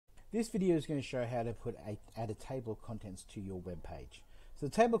This video is going to show how to add a table of contents to your web page. So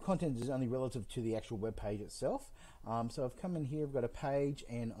the table of contents is only relative to the actual web page itself. So I've come in here, I've got a page,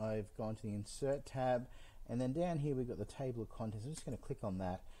 and I've gone to the Insert tab, and then down here we've got the table of contents. I'm just going to click on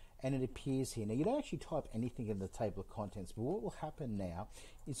that, and it appears here. Now you don't actually type anything in the table of contents, but what will happen now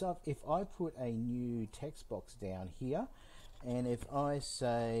is if I put a new text box down here, and if I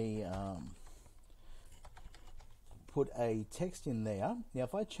say put a text in there. Now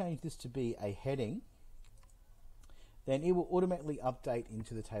if I change this to be a heading, then it will automatically update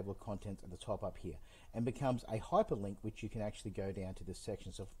into the table of contents at the top up here and becomes a hyperlink which you can actually go down to this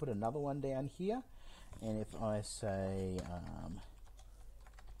section. So if I put another one down here, and if I say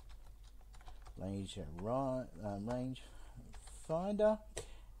range finder,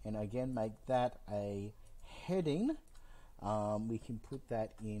 and again make that a heading, we can put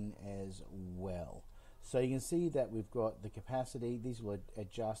that in as well. So you can see that we've got the capacity. These will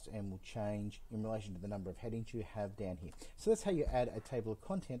adjust and will change in relation to the number of headings you have down here. So that's how you add a table of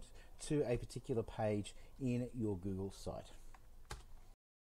contents to a particular page in your Google site.